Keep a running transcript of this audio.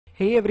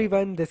Hey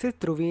everyone, this is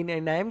Dhruvin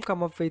and I am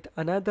come up with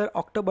another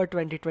October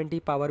 2020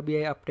 Power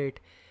BI update.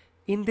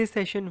 In this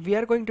session, we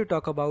are going to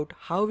talk about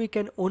how we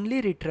can only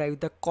retrieve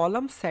the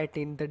columns set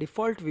in the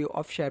default view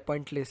of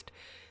SharePoint list.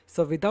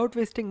 So without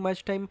wasting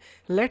much time,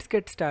 let's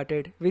get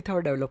started with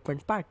our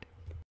development part.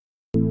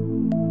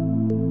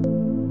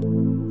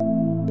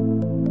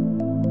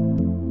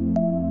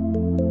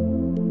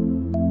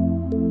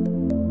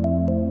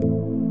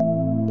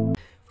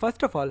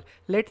 First of all,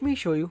 let me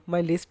show you my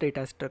list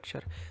data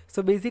structure.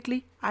 So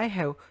basically, I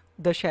have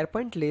the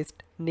SharePoint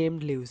list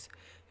named leaves.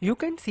 You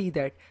can see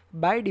that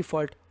by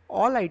default,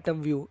 all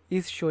item view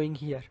is showing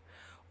here.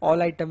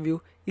 All item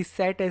view is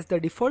set as the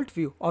default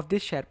view of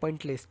this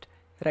SharePoint list.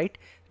 Right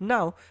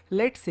now,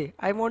 let's say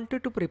I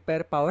wanted to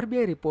prepare Power BI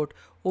report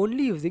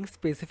only using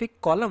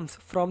specific columns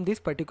from this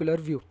particular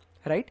view.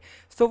 Right,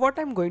 so what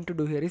I'm going to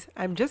do here is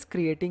I'm just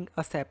creating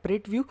a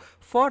separate view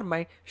for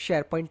my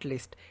SharePoint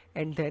list,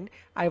 and then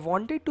I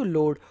wanted to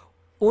load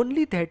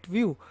only that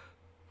view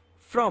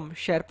from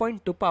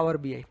SharePoint to Power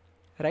BI.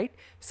 Right,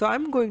 so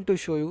I'm going to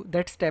show you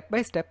that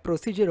step-by-step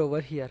procedure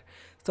over here.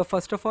 So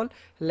first of all,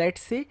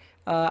 let's say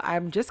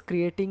I'm just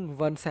creating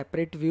one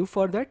separate view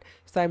for that.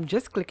 So I'm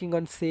just clicking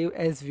on save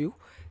as view.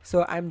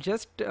 So I'm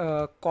just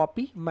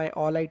copy my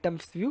all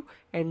items view,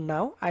 and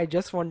now I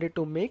just wanted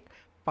to make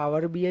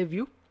Power BI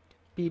view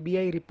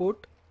PBI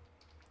report,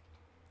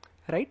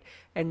 right?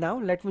 And now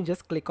let me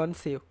just click on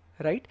save.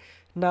 Right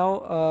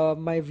now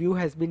my view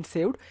has been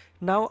saved.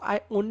 Now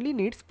I only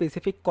need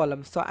specific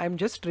columns, so I'm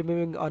just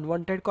removing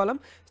unwanted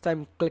column. So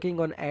I'm clicking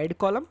on add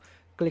column,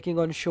 clicking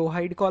on show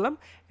hide column,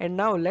 and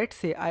now let's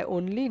say I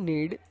only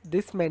need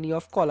this many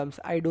of columns.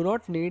 I do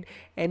not need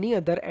any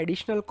other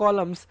additional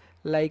columns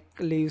like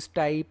leaves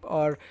type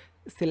or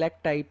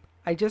select type.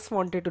 I just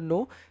wanted to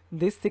know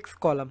this 6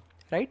 column.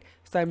 Right,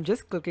 so I'm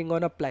just clicking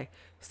on apply.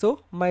 So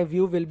my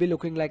view will be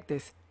looking like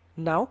this.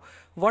 Now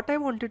what I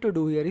wanted to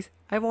do here is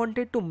I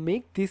wanted to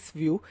make this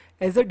view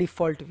as a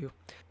default view.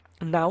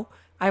 Now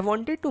I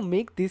wanted to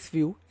make this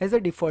view as a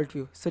default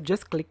view. So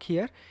just click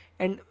here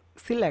and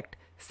select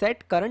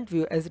set current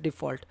view as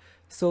default.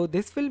 So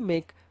this will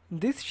make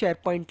this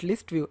SharePoint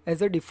list view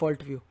as a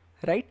default view.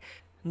 Right,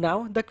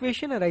 now the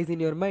question arises in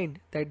your mind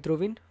that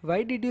Dhruvin,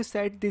 why did you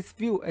set this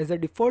view as a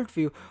default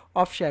view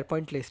of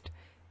SharePoint list?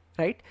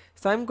 Right,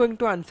 so I'm going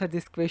to answer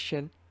this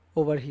question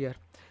over here.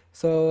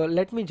 So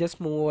let me just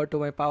move over to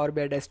my Power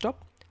BI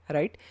desktop.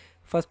 Right,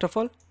 first of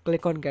all,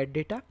 click on get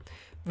data.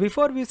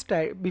 Before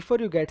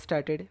you get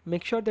started,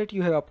 make sure that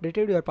you have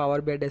updated your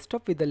Power BI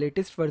desktop with the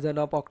latest version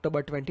of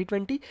October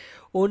 2020.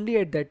 Only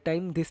at that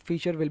time this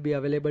feature will be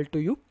available to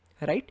you.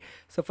 Right,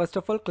 so first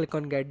of all, click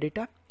on get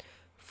data.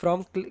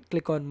 From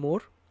click on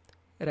more.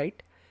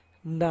 Right,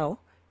 now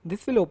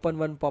this will open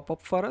one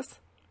pop-up for us.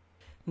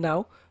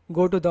 Now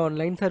go to the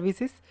online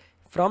services.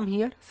 From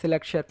here,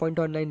 select SharePoint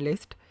Online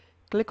List,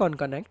 click on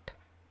connect.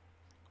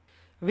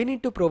 We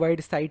need to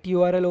provide site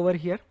URL over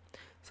here.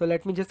 So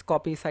let me just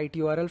copy site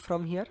URL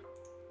from here.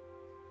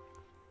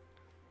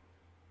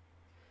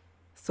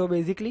 So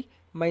basically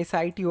my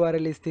site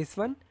URL is this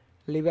one,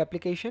 live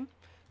application.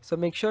 So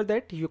make sure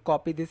that you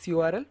copy this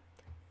URL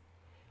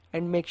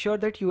and make sure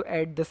that you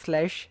add the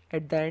slash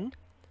at the end.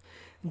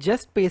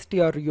 Just paste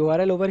your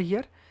URL over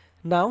here.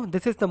 Now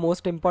this is the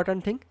most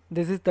important thing.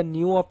 This is the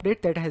new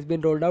update that has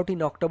been rolled out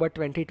in October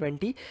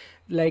 2020.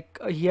 Like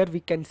here we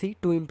can see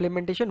two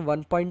implementation,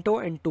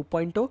 1.0 and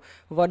 2.0.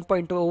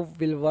 1.0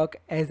 will work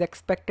as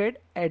expected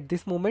at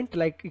this moment,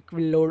 like it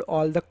will load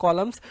all the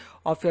columns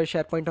of your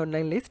SharePoint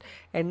Online list.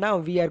 And now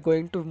we are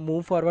going to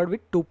move forward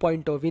with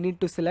 2.0. We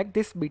need to select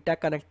this beta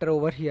connector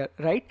over here.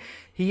 Right,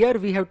 here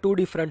we have two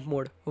different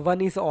mode. One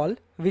is all,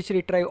 which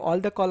retrieve all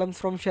the columns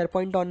from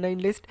SharePoint Online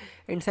list,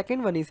 and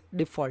second one is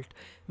default,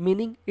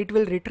 meaning it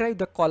will retrieve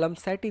the column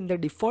set in the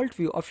default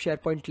view of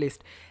SharePoint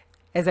list.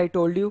 As I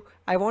told you,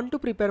 I want to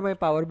prepare my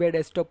Power BI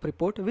desktop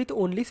report with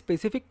only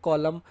specific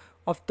column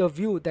of the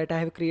view that I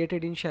have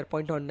created in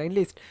SharePoint Online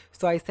list.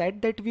 So I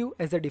set that view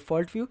as a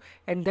default view,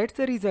 and that's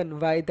the reason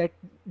why that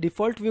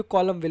default view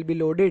column will be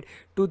loaded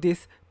to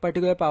this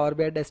particular Power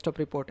BI desktop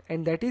report.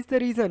 And that is the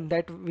reason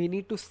that we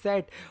need to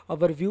set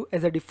our view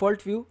as a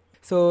default view.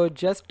 So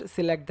just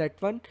select that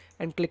one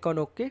and click on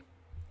OK.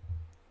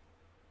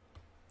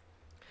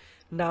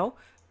 Now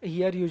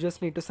here you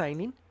just need to sign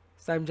in.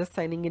 So I'm just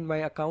signing in my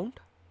account.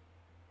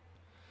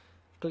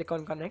 Click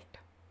on connect.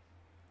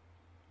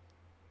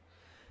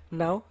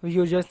 Now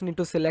you just need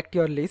to select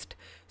your list.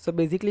 So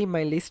basically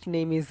my list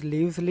name is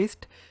leaves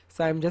list.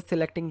 So I'm just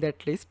selecting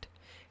that list,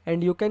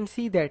 and you can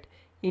see that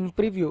in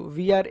preview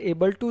we are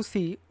able to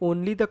see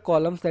only the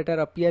columns that are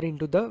appear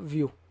into the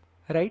view.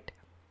 Right,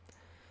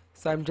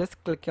 so I'm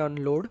just clicking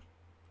on load,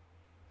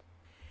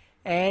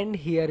 and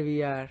here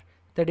we are.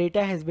 The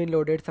data has been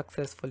loaded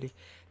successfully.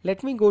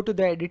 Let me go to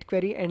the edit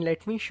query and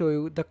let me show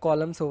you the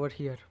columns over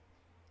here.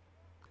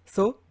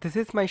 So this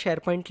is my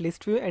SharePoint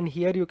list view, and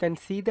here you can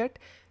see that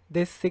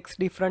these 6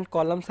 different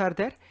columns are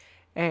there,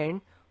 and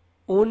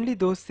only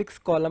those 6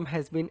 column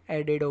has been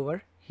added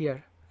over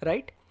here.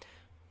 Right,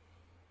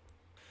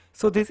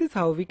 So this is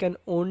how we can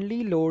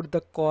only load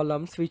the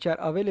columns which are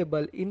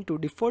available into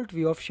default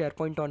view of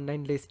SharePoint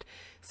Online List.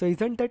 So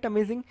isn't that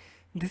amazing?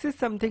 This is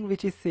something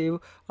which is save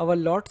our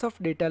lots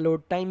of data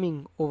load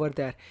timing over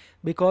there,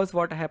 because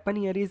what happen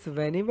here is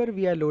whenever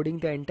we are loading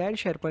the entire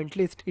SharePoint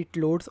list, it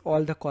loads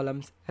all the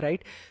columns,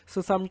 right?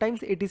 So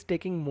sometimes it is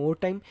taking more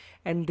time,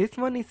 and this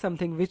one is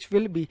something which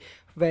will be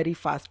very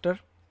faster.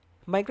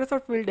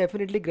 Microsoft will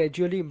definitely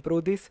gradually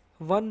improve this.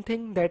 One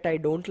thing that I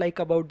don't like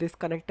about this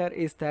connector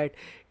is that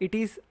it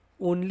is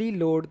only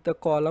load the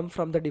column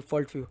from the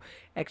default view.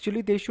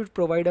 Actually, they should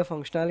provide a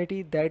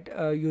functionality that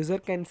a user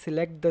can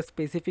select the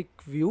specific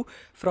view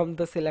from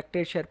the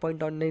selected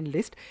SharePoint Online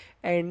list,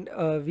 and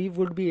we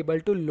would be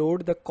able to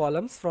load the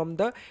columns from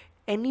the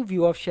any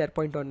view of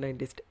SharePoint Online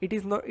list.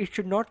 It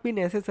should not be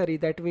necessary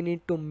that we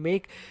need to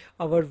make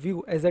our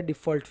view as a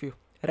default view,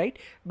 right?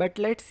 But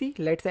let's see,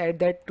 let's add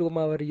that to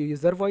our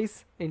user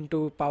voice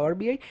into Power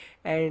BI,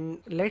 and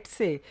let's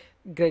say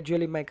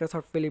gradually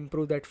Microsoft will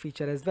improve that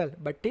feature as well.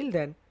 But till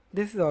then,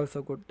 this is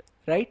also good,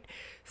 right?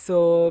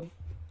 So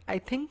I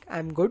think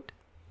I'm good.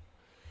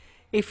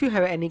 If you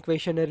have any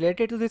question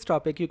related to this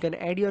topic, you can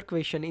add your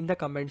question in the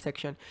comment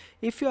section.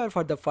 If you are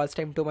for the first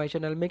time to my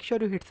channel, make sure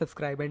you hit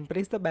subscribe and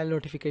press the bell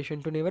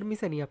notification to never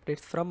miss any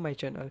updates from my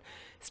channel.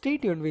 Stay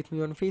tuned with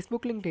me on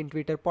Facebook, LinkedIn,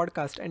 Twitter,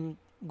 podcast and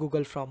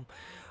Google Form.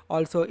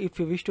 Also, if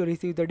you wish to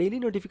receive the daily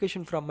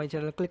notification from my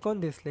channel, click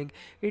on this link.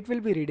 It will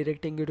be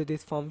redirecting you to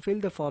this form. Fill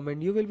the form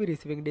and you will be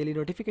receiving daily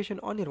notification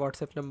on your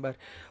WhatsApp number.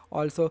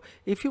 Also,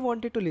 if you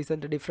wanted to listen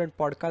to different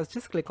podcasts,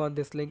 just click on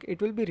this link.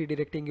 It will be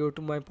redirecting you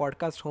to my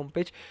podcast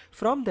homepage.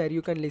 From there,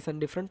 you can listen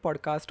different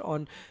podcasts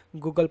on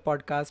Google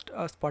Podcast,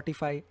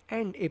 Spotify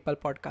and Apple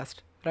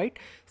Podcast. Right?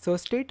 So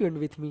stay tuned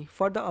with me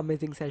for the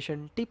amazing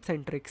session, tips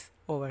and tricks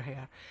over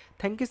here.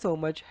 Thank you so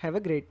much. Have a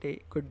great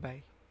day.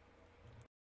 Goodbye.